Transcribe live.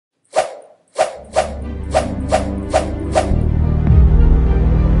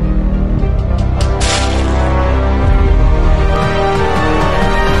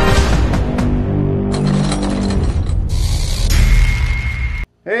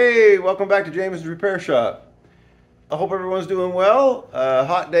Hey, welcome back to Jamieson's Repair Shop. I hope everyone's doing well.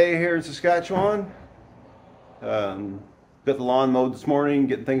 Hot day here in Saskatchewan. Got the lawn mowed this morning,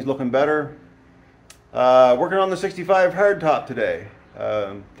 getting things looking better. Working on the 65 hardtop today.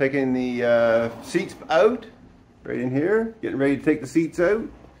 Taking the seats out, right in here. Getting ready to take the seats out.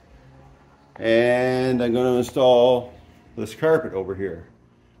 And I'm going to install this carpet over here.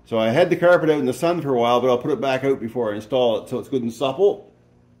 So I had the carpet out in the sun for a while, but I'll put it back out before I install it so it's good and supple.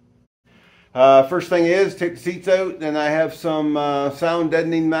 First thing is, take the seats out, and I have some sound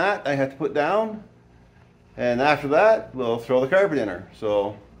deadening mat I have to put down. And after that, we'll throw the carpet in her.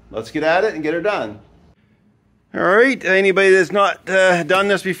 So let's get at it and get her done. Alright, anybody that's not done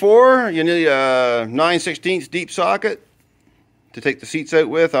this before, you need a 9/16 deep socket to take the seats out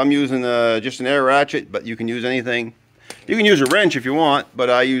with. I'm using just an air ratchet, but you can use anything. You can use a wrench if you want, but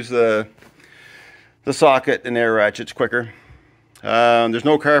I use the socket and air ratchet's quicker. There's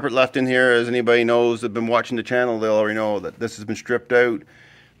no carpet left in here, as anybody knows that's been watching the channel. They'll already know that this has been stripped out.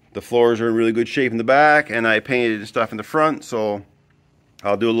 The floors are in really good shape in the back, and I painted stuff in the front, so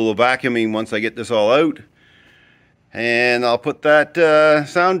I'll do a little vacuuming once I get this all out. And I'll put that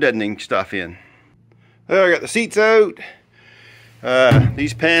sound deadening stuff in. There, I got the seats out.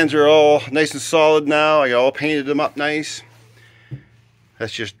 These pans are all nice and solid now. I all painted them up nice.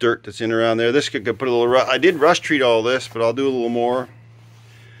 That's just dirt that's in around there. This could put a little rust. I did rust treat all this, but I'll do a little more.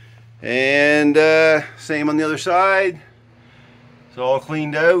 And same on the other side. It's all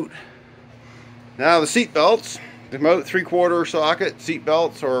cleaned out. Now the seat belts. They're about 3/4 socket seat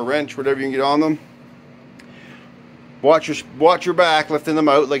belts or a wrench, whatever you can get on them. Watch your back lifting them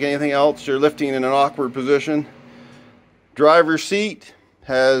out like anything else. You're lifting in an awkward position. Driver's seat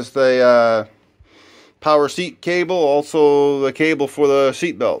has the power seat cable, also the cable for the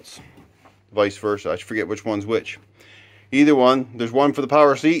seat belts. Vice versa. I forget which one's which. Either one. There's one for the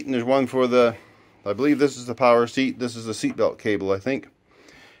power seat and there's one for the, I believe this is the power seat. This is the seat belt cable, I think.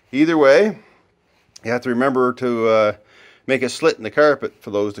 Either way, you have to remember to make a slit in the carpet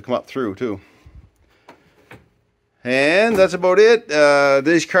for those to come up through too. And that's about it.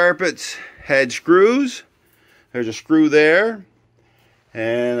 These carpets had screws. There's a screw there,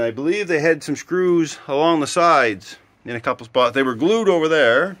 and I believe they had some screws along the sides in a couple spots. They were glued over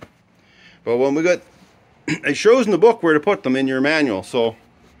there, but when we got, it shows in the book where to put them in your manual. So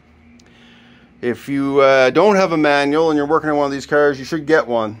if you don't have a manual and you're working on one of these cars, you should get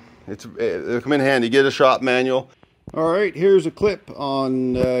one. It'll come in handy. Get a shop manual. All right, here's a clip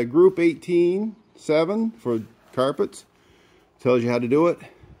on group 18.7 for carpets. Tells you how to do it.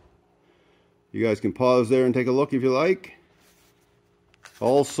 You guys can pause there and take a look if you like.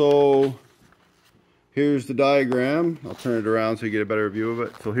 Also, here's the diagram. I'll turn it around so you get a better view of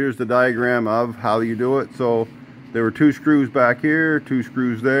it. So here's the diagram of how you do it. So there were 2 screws back here, 2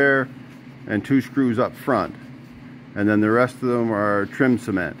 screws there, and 2 screws up front. And then the rest of them are trim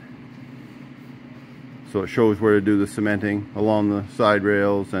cement. So it shows where to do the cementing along the side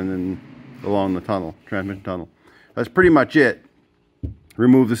rails and then along the tunnel, transmission tunnel. That's pretty much it.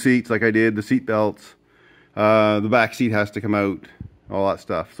 Remove the seats like I did, the seat belts. The back seat has to come out, all that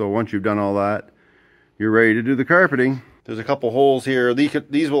stuff. So once you've done all that, you're ready to do the carpeting. There's a couple holes here.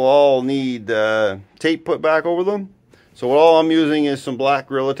 These will all need tape put back over them. So all I'm using is some black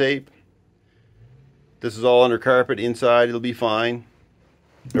Gorilla tape. This is all under carpet inside. It'll be fine.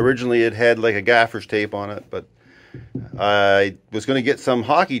 Originally it had like a gaffer's tape on it, but I was going to get some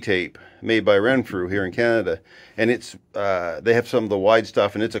hockey tape made by Renfrew here in Canada, and it's they have some of the wide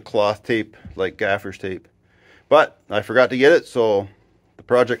stuff, and it's a cloth tape like gaffer's tape, but I forgot to get it, so the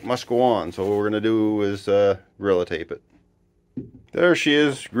project must go on. So what we're going to do is Gorilla tape it. There she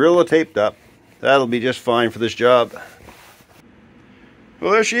is, Gorilla taped up. That'll be just fine for this job.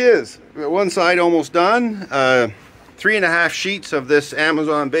 Well, there she is. One side almost done. 3.5 sheets of this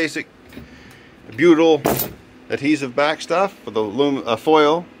Amazon Basic butyl adhesive back stuff for the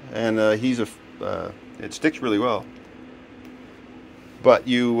foil and adhesive. It sticks really well, but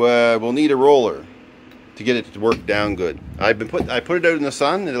you will need a roller to get it to work down good. I put it out in the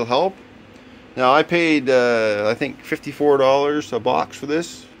sun. It'll help. Now I paid I think $54 a box for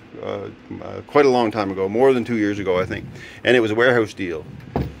this quite a long time ago, more than 2 years ago I think, and it was a warehouse deal.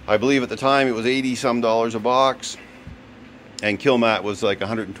 I believe at the time it was $80 some a box, and Kilmat was like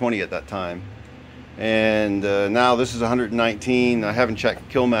 120 at that time. And now this is 119. I haven't checked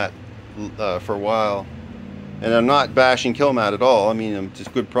Kilmat for a while, and I'm not bashing Kilmat at all. I mean, it's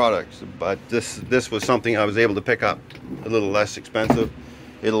just good products, but this was something I was able to pick up a little less expensive.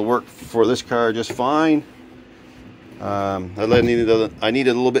 It'll work for this car just fine. I needed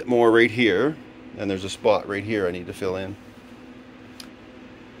a little bit more right here, and there's a spot right here I need to fill in.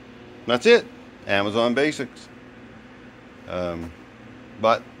 That's it. Amazon Basics.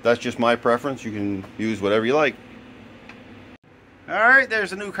 But that's just my preference. You can use whatever you like. Alright,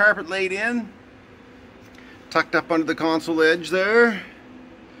 there's a new carpet laid in. Tucked up under the console edge there.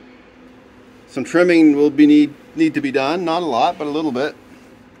 Some trimming will need to be done. Not a lot, but a little bit.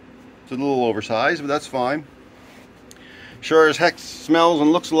 It's a little oversized, but that's fine. Sure as heck smells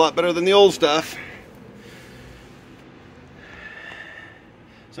and looks a lot better than the old stuff.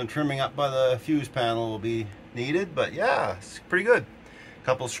 Some trimming up by the fuse panel will be needed, but yeah, it's pretty good. A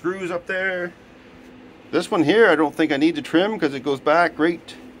couple screws up there. This one here I don't think I need to trim because it goes back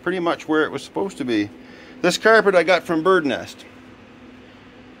right pretty much where it was supposed to be. This carpet I got from Bird Nest.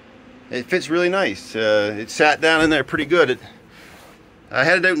 It fits really nice. It sat down in there pretty good. I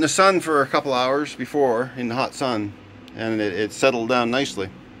had it out in the sun for a couple hours before, in the hot sun, and it settled down nicely.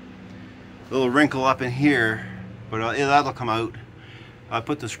 A little wrinkle up in here, but that'll come out. I'll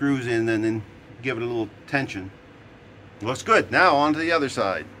put the screws in and then give it a little tension. Looks good. Now on to the other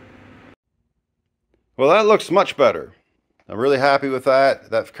side. Well, that looks much better. I'm really happy with that.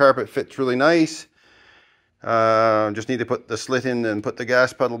 That carpet fits really nice. Just need to put the slit in and put the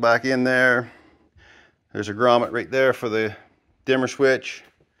gas pedal back in there. There's a grommet right there for the dimmer switch.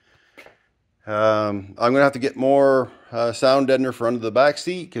 I'm going to have to get more sound deadener for under the back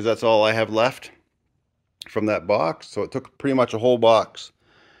seat because that's all I have left from that box. So it took pretty much a whole box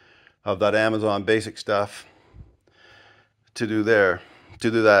of that Amazon Basic stuff to do there. To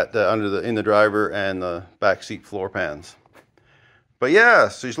do that in the driver and the back seat floor pans. But yeah,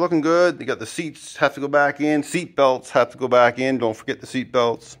 so she's looking good. You got the seats have to go back in. Seat belts have to go back in. Don't forget the seat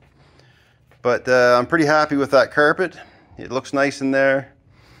belts. But I'm pretty happy with that carpet. It looks nice in there.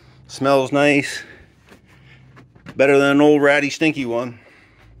 Smells nice. Better than an old ratty stinky one.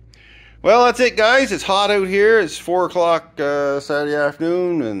 Well, that's it, guys. It's hot out here. It's 4 o'clock Saturday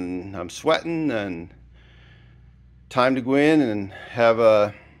afternoon, and I'm sweating, and time to go in and have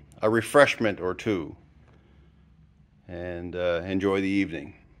a refreshment or two and enjoy the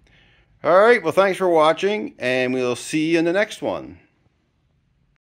evening. All right, well, thanks for watching, and we'll see you in the next one.